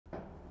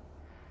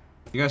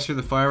You guys hear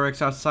the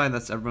fireworks outside?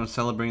 That's everyone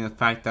celebrating the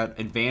fact that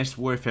Advanced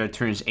Warfare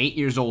turns 8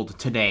 years old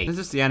today. This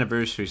is the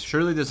anniversary.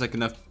 Surely there's like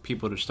enough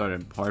people to start a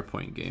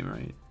hardpoint game,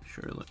 right?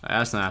 Surely.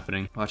 That's not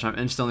happening. Watch, I'm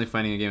instantly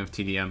finding a game of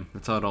TDM.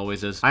 That's how it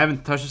always is. I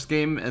haven't touched this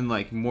game in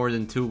like more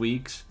than 2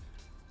 weeks.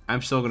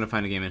 I'm still gonna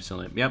find a game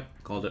instantly. Yep,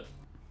 called it.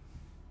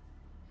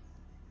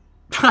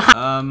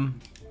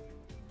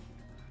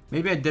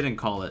 Maybe I didn't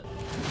call it.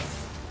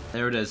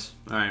 There it is.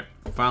 Alright,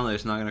 finally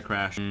it's not gonna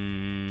crash.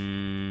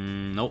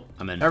 Nope,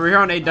 I'm in. Over here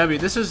on AW,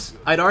 this is,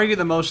 I'd argue,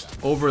 the most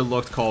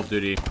overlooked Call of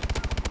Duty.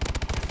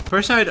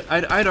 Personally,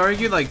 I'd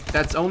argue like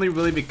that's only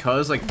really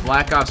because like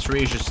Black Ops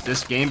 3 is just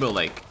this game, but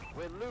like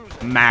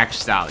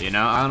maxed out, you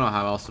know? I don't know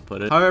how else to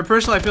put it. However,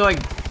 personally, I feel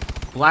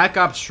like Black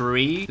Ops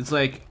 3 is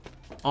like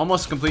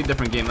almost a complete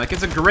different game. Like,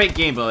 it's a great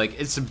game, but like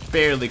it's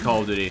barely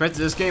Call of Duty. Compared to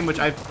this game, which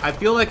I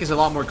feel like is a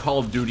lot more Call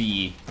of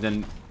Duty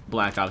than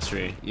Black Ops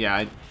 3.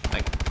 Yeah,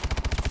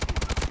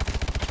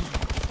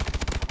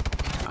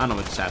 I don't know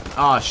what just happened.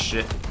 Oh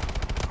shit.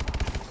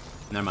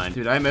 Never mind.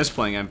 Dude, I miss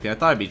playing MP. I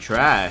thought it'd be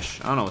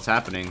trash. I don't know what's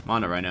happening. I'm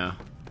on it right now.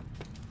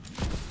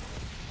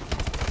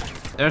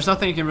 There's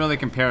nothing you can really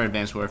compare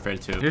Advanced Warfare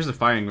to. Here's the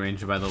firing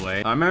range, by the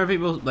way. I remember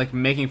people like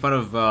making fun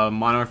of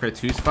Modern Warfare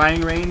 2's firing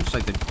range,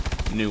 like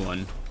the new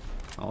one.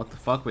 Oh, what the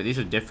fuck? Wait, these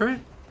are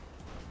different?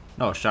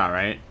 No shot,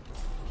 right?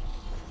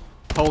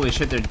 Holy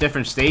shit, they're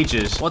different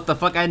stages. What the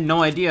fuck? I had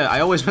no idea. I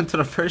always went to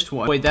the first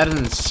one. Wait, that is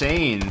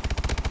insane.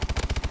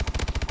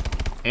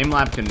 Aim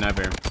lab can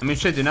never. I mean,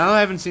 shit, dude, now that I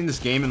haven't seen this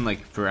game in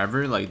like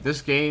forever, like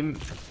this game,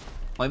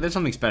 like there's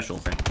something special.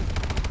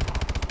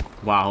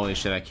 Wow, holy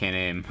shit, I can't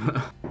aim.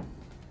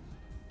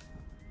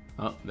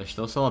 Oh, they're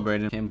still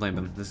celebrating. Can't blame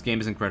them. This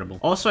game is incredible.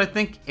 Also, I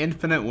think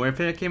Infinite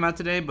Warfare came out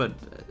today, but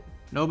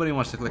nobody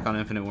wants to click on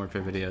Infinite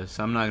Warfare videos,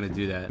 so I'm not gonna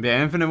do that. But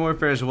yeah, Infinite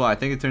Warfare as well. I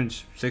think it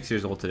turns 6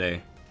 years old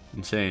today.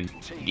 Insane.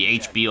 The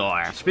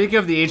HBR. Speaking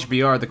of the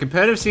HBR, the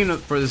competitive scene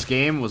for this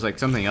game was like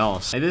something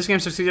else. Like, this game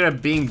succeeded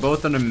at being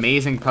both an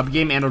amazing pub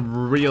game and a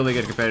really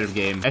good competitive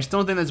game. I still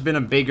don't think there's been a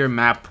bigger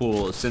map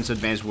pool since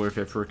Advanced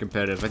Warfare for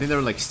competitive. I think there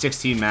were like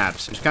 16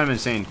 maps. It's kind of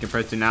insane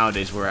compared to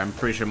nowadays where I'm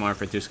pretty sure Modern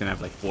Warfare 2 is gonna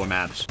have like 4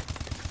 maps.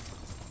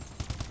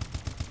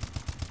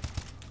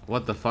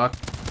 What the fuck?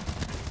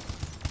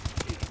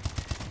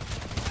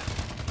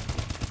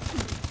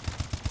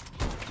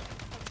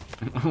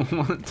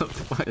 What the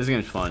fuck? This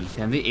game's fun.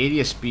 Damn, the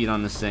 80th speed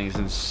on this thing is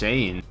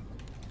insane.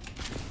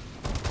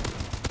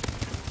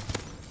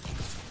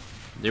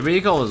 The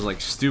recoil is like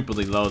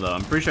stupidly low though.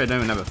 I'm pretty sure I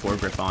don't even have a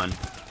foregrip on.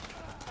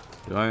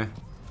 Do I?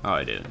 Oh,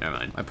 I do. Never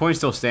mind. My point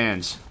still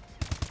stands.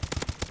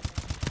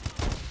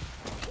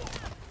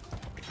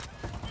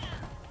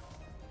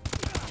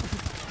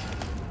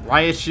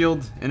 Riot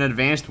Shield in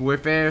Advanced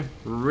Warfare?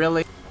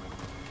 Really?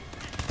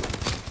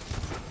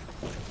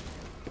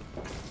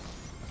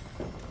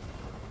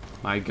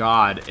 My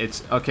god,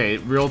 it's okay.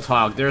 Real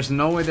talk. There's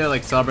no way they're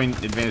like celebrating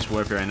Advanced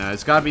Warfare right now.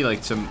 It's gotta be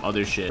like some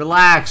other shit.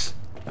 Relax.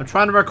 I'm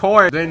trying to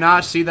record. Do they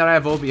not see that I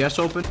have OBS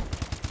open?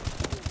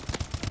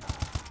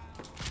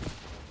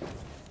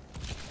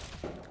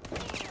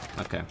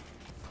 Okay,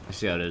 I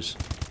see how it is.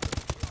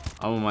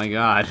 Oh my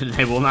god,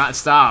 they will not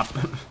stop.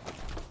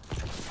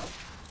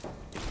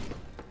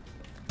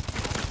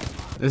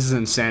 This is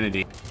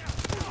insanity.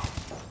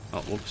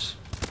 Oh, whoops.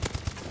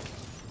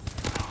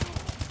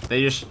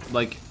 They just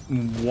like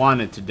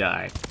wanted to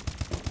die.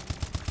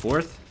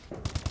 Fourth?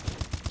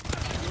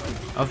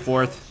 A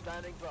fourth.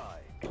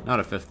 Not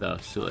a fifth though.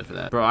 It's too late for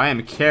that. Bro, I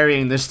am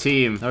carrying this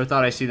team. Never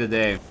thought I'd see the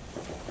day.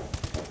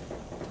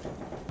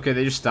 Okay,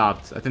 they just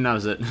stopped. I think that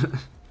was it.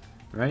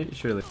 Right?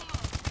 Surely.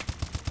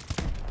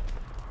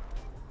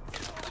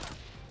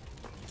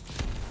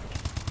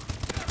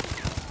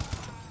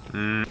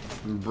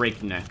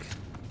 Breakneck.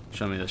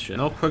 Show me this shit.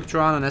 No quick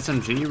draw on an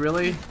SMG,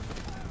 really?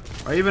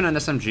 Or even an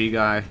SMG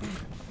guy?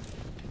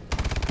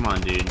 Come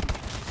on, dude.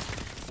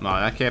 No,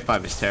 that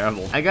K5 is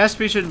terrible. I guess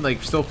we should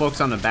like still focus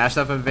on the bad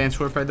stuff of Advanced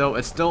Warfare though.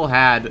 It still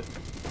had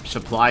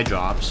supply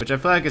drops, which I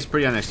feel like is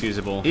pretty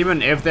unexcusable.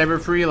 Even if they were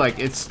free, like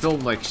it's still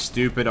like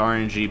stupid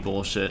RNG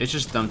bullshit. It's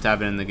just dumb to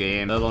have it in the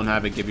game, let alone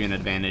have it give you an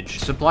advantage.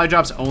 Supply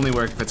drops only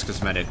work if it's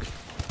cosmetic.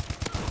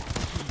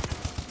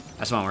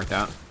 That's not worked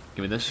out.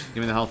 Give me this.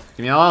 Give me the health.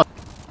 Give me all.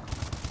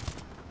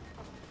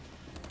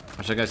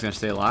 Watch, that guy's gonna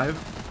stay alive.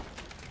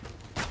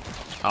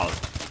 Oh.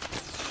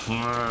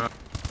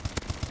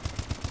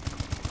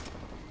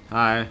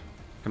 Hi.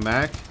 Come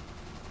back.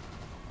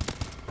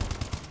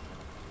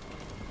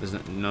 There's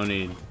no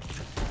need. I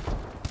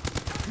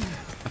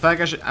feel like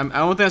I should. I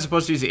don't think I'm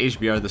supposed to use the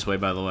HBR this way,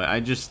 by the way. I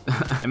just.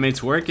 I mean,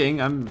 it's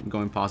working. I'm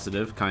going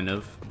positive, kind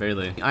of.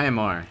 Barely.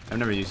 IMR. I've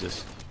never used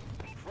this.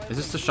 Is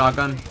this the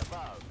shotgun?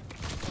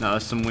 No,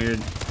 that's some weird.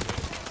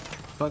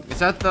 Fuck. Is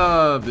that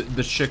the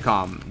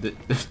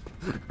𝙎𝙬𝘽𝙎𝘽𝙎𝘍?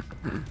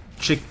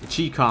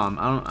 𝙎𝙬𝘽𝑎𝑚.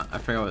 I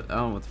don't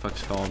know what the fuck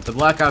it's called. The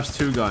Black Ops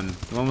 2 gun.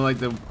 The one with like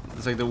the.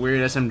 It's like the weird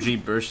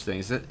SMG burst thing.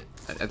 Is it?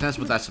 I think that's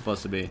what that's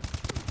supposed to be.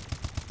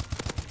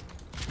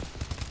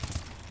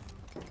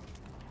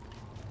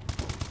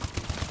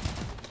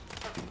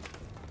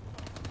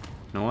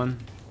 No one?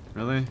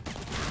 Really?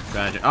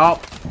 Gotcha.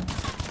 Oh!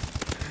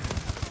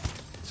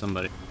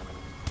 somebody.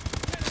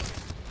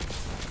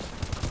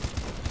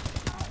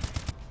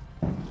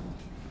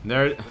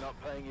 There.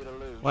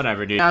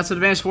 Whatever, dude. Yeah, it's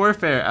Advanced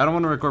Warfare. I don't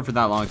want to record for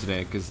that long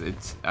today because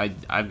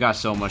I've got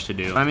so much to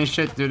do. I mean,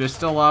 shit, dude, it's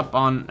still up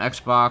on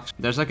Xbox.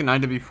 There's like an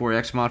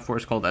IW4X mod for it.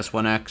 It's called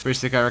S1X.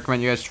 Basically, I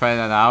recommend you guys try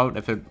that out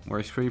if it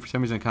works for you. For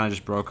some reason, it kind of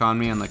just broke on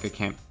me and like I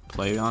can't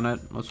play on it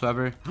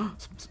whatsoever.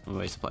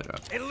 Wait, supply drop.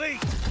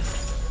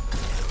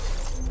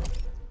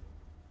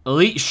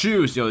 Elite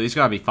shoes, yo, these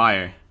gotta be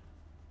fire.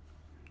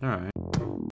 All right.